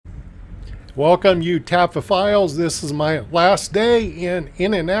Welcome, you taphophiles. This is my last day in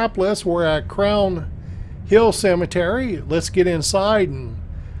Indianapolis. We're at Crown Hill Cemetery. Let's get inside and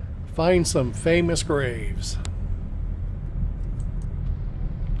find some famous graves.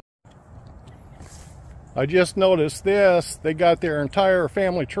 I just noticed this. They got their entire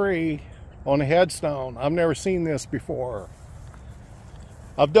family tree on a headstone. I've never seen this before.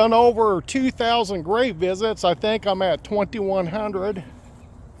 I've done over 2,000 grave visits. I think I'm at 2,100.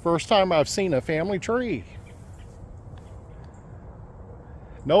 First time I've seen a family tree.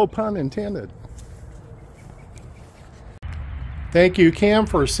 No pun intended. Thank you, Kim,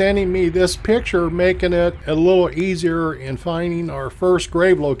 for sending me this picture, making it a little easier in finding our first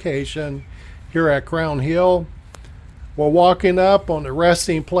grave location here at Crown Hill. We're walking up on the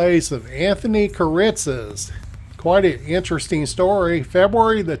resting place of Anthony Kiritsis. Quite an interesting story.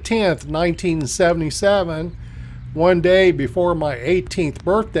 February the 10th, 1977. One day before my 18th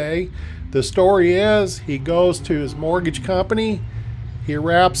birthday. The story is he goes to his mortgage company. He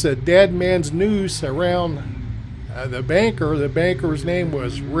wraps a dead man's noose around the banker. The banker's name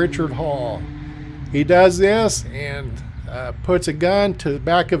was Richard Hall. He does this and puts a gun to the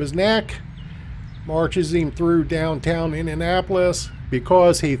back of his neck, marches him through downtown Indianapolis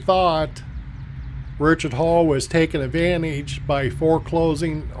because he thought Richard Hall was taking advantage by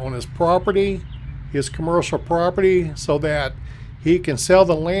foreclosing on his property, his commercial property, so that he can sell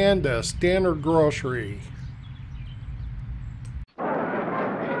the land to Standard Grocery.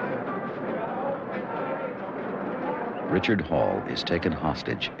 Richard Hall is taken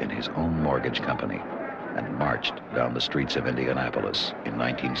hostage in his own mortgage company and marched down the streets of Indianapolis in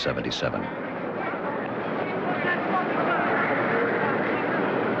 1977.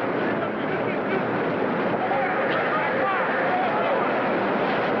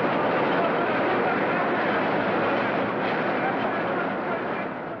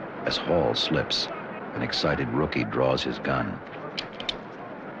 As Hall slips, an excited rookie draws his gun.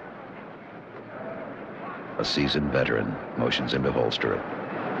 A seasoned veteran motions him to holster it.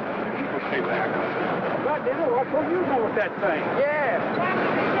 God damn it, what will you do with that thing? Yeah.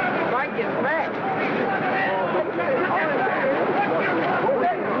 Might get back.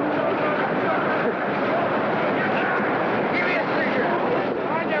 Give me a cigarette.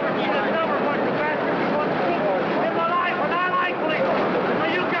 I never seen a number of bunch of bastards in my life, and I like police. Now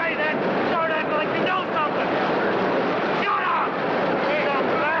you guys start acting like you know something. Shut up! You dumb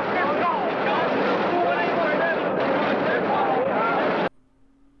bastard, go!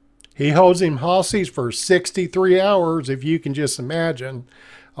 He holds him hostage for 63 hours, if you can just imagine.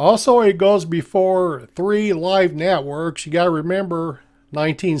 Also, it goes before 3 live networks. You got to remember,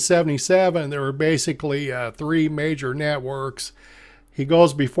 1977, there were basically 3 major networks. He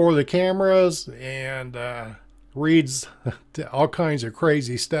goes before the cameras and reads all kinds of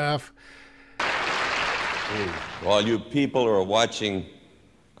crazy stuff. To all you people who are watching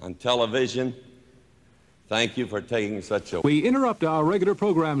on television, thank you for taking such a... We interrupt our regular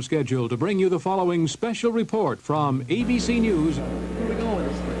program schedule to bring you the following special report from ABC News.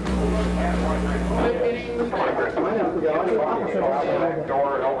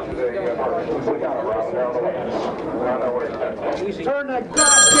 Turn the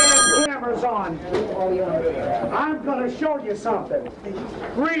goddamn cameras on. I'm going to show you something.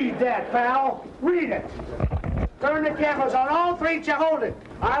 Read that, pal. Read it. Turn the cameras on. All 3 you hold it.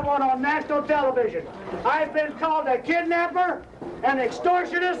 I want on national television. I've been called a kidnapper, an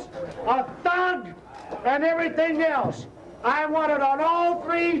extortionist, a thug, and everything else. I want it on all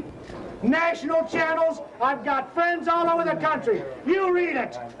 3 national channels. I've got friends all over the country. You read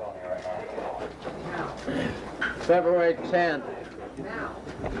it. February 10th.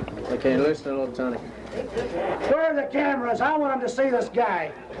 Okay, listen, little Tony. Where are the cameras? I want them to see this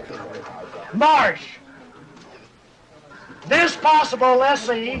guy. Marsh. This possible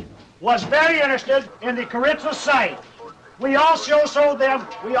lessee was very interested in the Kiritsis site. We also showed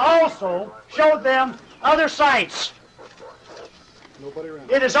them other sites.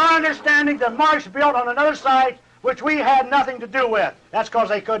 It is our understanding that Marsh built on another site which we had nothing to do with. That's because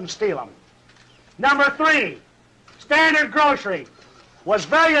they couldn't steal them. Number 3, Standard Grocery was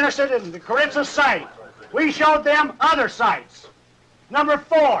very interested in the Kiritsis site. We showed them other sites. Number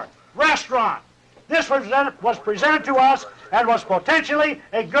 4, Restaurant. This was presented to us and was potentially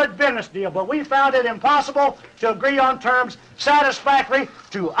a good business deal, but we found it impossible to agree on terms satisfactory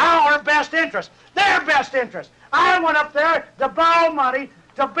to our best interest, their best interest. I went up there to borrow money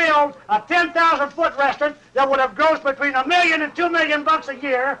to build a 10,000-foot restaurant that would have grossed between $1 million and $2 million bucks a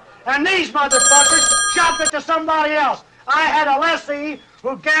year, and these motherfuckers shopped it to somebody else. I had a lessee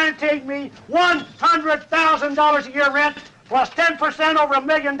who guaranteed me $100,000 a year rent plus 10% over $1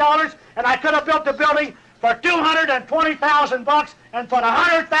 million, and I could have built the building for $220,000 and put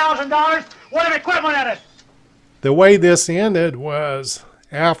 $100,000 worth of equipment in it. The way this ended was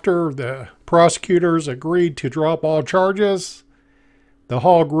after the prosecutors agreed to drop all charges, the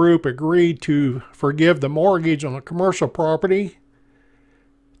Hall Group agreed to forgive the mortgage on the commercial property.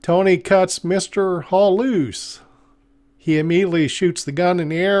 Tony cuts Mr. Hall loose. He immediately shoots the gun in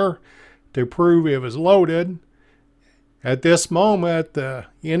the air to prove it was loaded. At this moment, the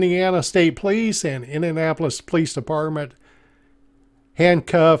Indiana State Police and Indianapolis Police Department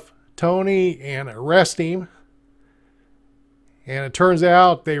handcuff Tony and arrest him. And it turns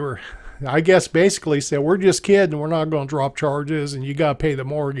out they were, I guess, basically said, we're just kidding. We're not going to drop charges, and you got to pay the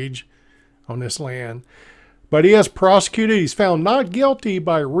mortgage on this land. But he is prosecuted. He's found not guilty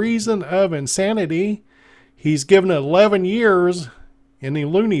by reason of insanity. He's given 11 years in the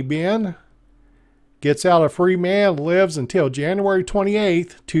loony bin. Gets out a free man, lives until January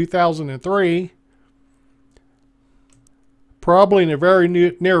 28th, 2003. Probably in the very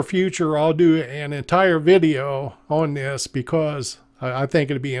near future, I'll do an entire video on this because I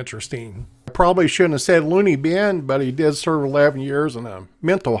think it'd be interesting. I probably shouldn't have said loony bin, but he did serve 11 years in a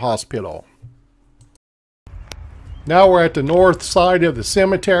mental hospital. Now we're at the north side of the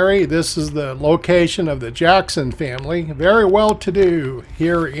cemetery. This is the location of the Jackson family. Very well-to-do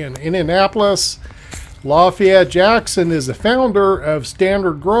here in Indianapolis. Lafayette Jackson is the founder of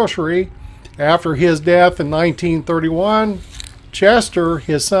Standard Grocery. After his death in 1931, Chester,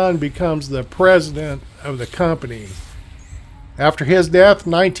 his son, becomes the president of the company. After his death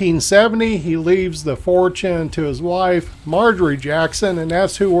in 1970, he leaves the fortune to his wife, Marjorie Jackson, and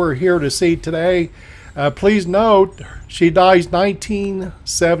that's who we're here to see today. Please note, she dies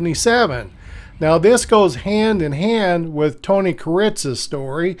 1977. Now, this goes hand in hand with Tony Kiritsis'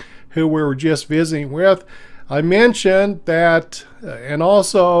 story, who we were just visiting with. I mentioned that, and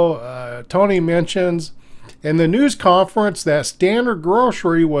also Tony mentions in the news conference that Standard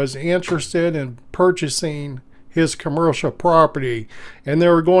Grocery was interested in purchasing his commercial property, and they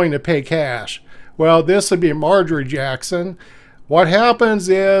were going to pay cash. Well, this would be Marjorie Jackson. What happens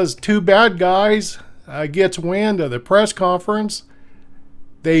is two bad guys gets wind of the press conference.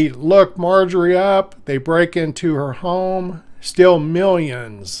 They look Marjorie up. They break into her home, steal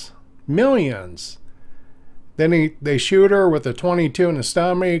millions. Millions. Then they shoot her with a .22 in the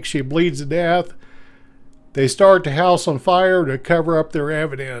stomach. She bleeds to death. They start the house on fire to cover up their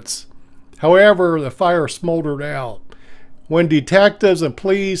evidence. However, the fire smoldered out. When detectives and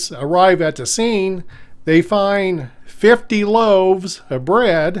police arrive at the scene, they find 50 loaves of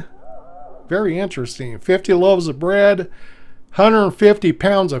bread. Very interesting. 50 loaves of bread, 150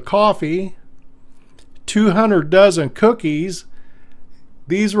 pounds of coffee, 200 dozen cookies.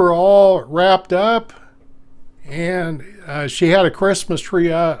 These were all wrapped up, and she had a Christmas tree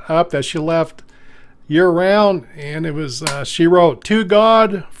up that she left year-round, and it was she wrote, "To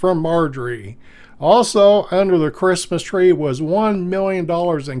God from Marjorie." Also, under the Christmas tree was $1 million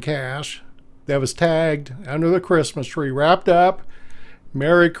in cash that was tagged under the Christmas tree, wrapped up.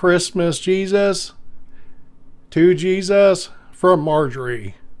 "Merry Christmas, Jesus. To Jesus from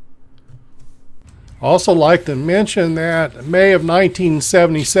Marjorie." Also like to mention that in May of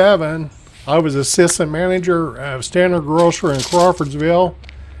 1977, I was assistant manager of Standard Grocery in Crawfordsville.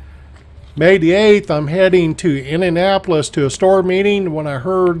 May the 8th, I'm heading to Indianapolis to a store meeting when I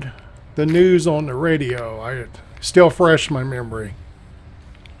heard the news on the radio. Still fresh in my memory.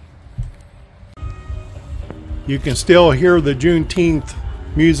 You can still hear the Juneteenth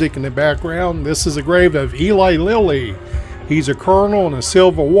music in the background. This is the grave of Eli Lilly. He's a colonel in the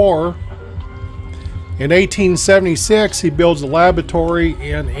Civil War. In 1876, he builds a laboratory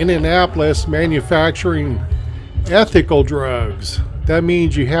in Indianapolis manufacturing ethical drugs. That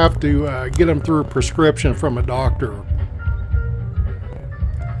means you have to get them through a prescription from a doctor.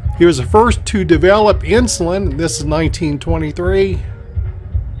 He was the first to develop insulin, and this is 1923.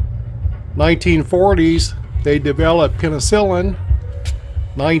 1940s, they developed penicillin.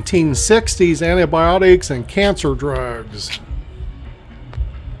 1960s, antibiotics and cancer drugs.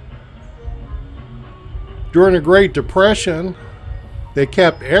 During the Great Depression, they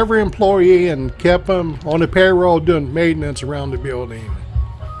kept every employee and kept them on the payroll doing maintenance around the building.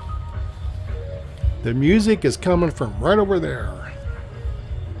 The music is coming from right over there.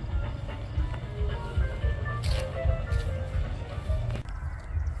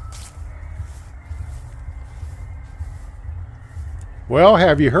 Well,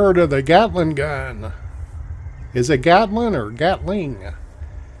 have you heard of the Gatling gun? Is it Gatlin or Gatling?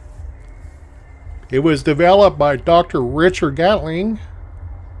 It was developed by Dr. Richard Gatling.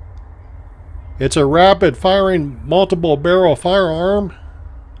 It's a rapid-firing multiple-barrel firearm.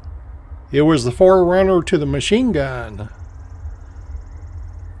 It was the forerunner to the machine gun.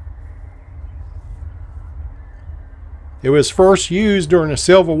 It was first used during the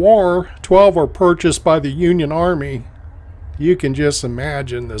Civil War. 12 were purchased by the Union Army. You can just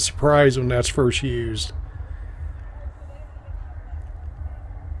imagine the surprise when that's first used.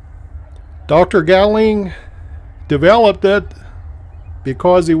 Dr. Gatling developed it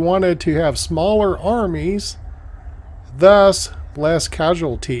because he wanted to have smaller armies, thus less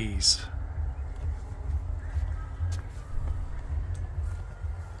casualties.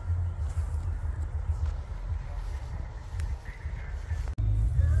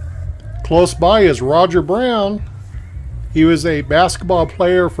 Close by is Roger Brown. He was a basketball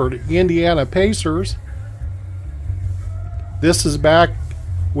player for the Indiana Pacers. This is back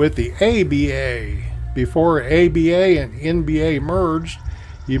with the ABA. Before ABA and NBA merged,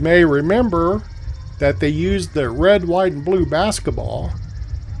 you may remember that they used the red, white, and blue basketball.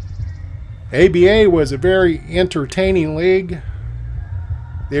 ABA was a very entertaining league.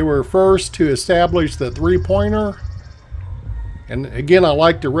 They were first to establish the three-pointer. And again, I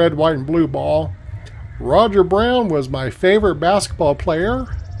like the red, white, and blue ball. Roger Brown was my favorite basketball player.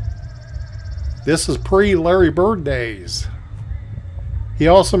 This is pre-Larry Bird days. He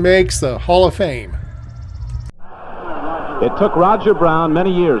also makes the Hall of Fame. It took Roger Brown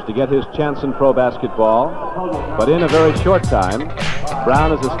many years to get his chance in pro basketball, but in a very short time,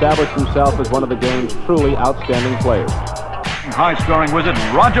 Brown has established himself as one of the game's truly outstanding players. High-scoring wizard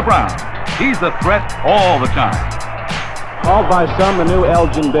Roger Brown. He's the threat all the time. Called by some the new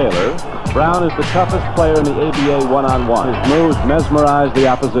Elgin Baylor, Brown is the toughest player in the ABA one-on-one. His moves mesmerize the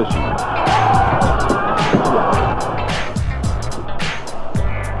opposition.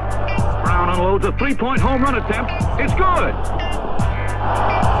 Brown unloads a three-point home run attempt. It's good.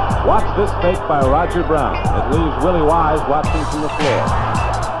 Watch this fake by Roger Brown. It leaves Willie Wise watching from the floor.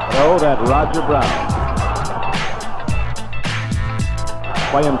 Oh, that Roger Brown.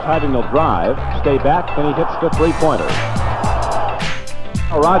 Play him tight and he'll drive, stay back, and he hits the three-pointer.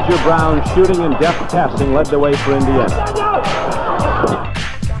 Roger Brown shooting and deft passing led the way for Indiana.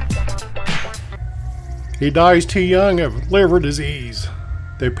 He dies too young of liver disease.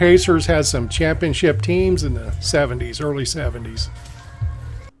 The Pacers had some championship teams in the 70s, early 70s.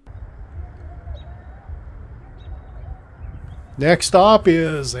 Next stop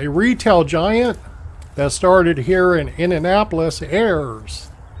is a retail giant that started here in Indianapolis, Ayers.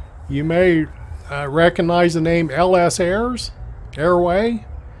 You may recognize the name LS Ayers. Airway.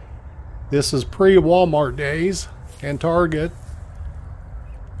 This is pre-Walmart days and Target.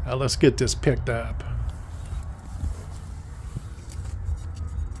 Let's get this picked up.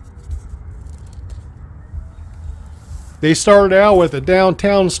 They started out with a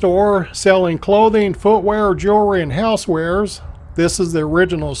downtown store selling clothing, footwear, jewelry, and housewares. This is the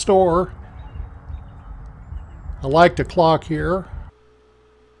original store. I like the clock here.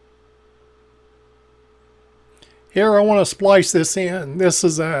 Here I want to splice this in. This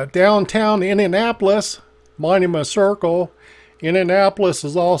is downtown Indianapolis, Monument Circle. Indianapolis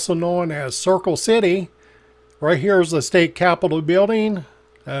is also known as Circle City. Right here is the state capitol building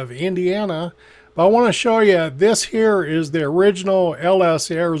of Indiana. But I want to show you, this here is the original LS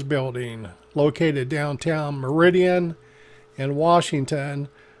Ayers building located downtown Meridian in Washington.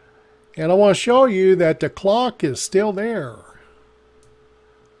 And I want to show you that the clock is still there.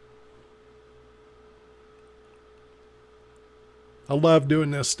 I love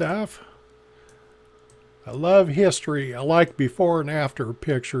doing this stuff. I love history. I like before and after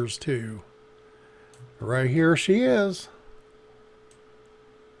pictures too. Right here she is.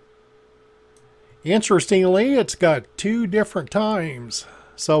 Interestingly, it's got two different times.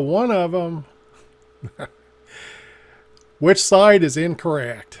 So one of them, which side is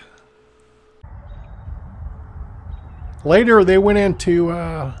incorrect? Later they went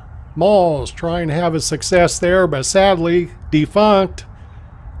into malls trying to have a success there, but sadly defunct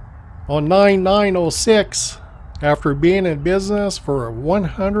on 9/9/06 after being in business for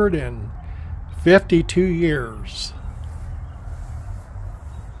 152 years.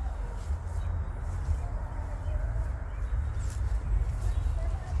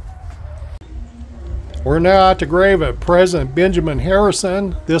 We're now at the grave of President Benjamin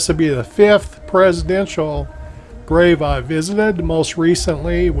Harrison. This will be the 5th presidential grave I visited. Most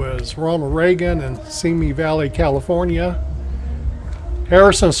recently was Ronald Reagan in Simi Valley, California.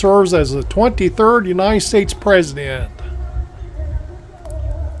 Harrison serves as the 23rd United States President.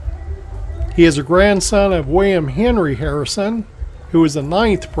 He is a grandson of William Henry Harrison, who was the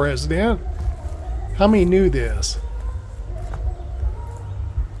 9th president. How many knew this?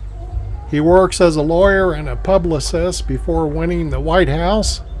 He works as a lawyer and a publicist before winning the White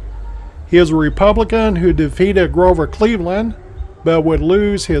House. He is a Republican who defeated Grover Cleveland, but would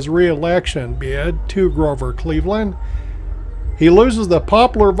lose his re-election bid to Grover Cleveland. He loses the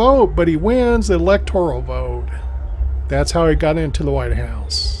popular vote, but he wins the electoral vote. That's how he got into the White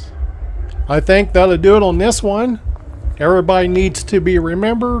House. I think that'll do it on this one. Everybody needs to be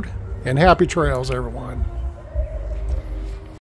remembered, and happy trails, everyone.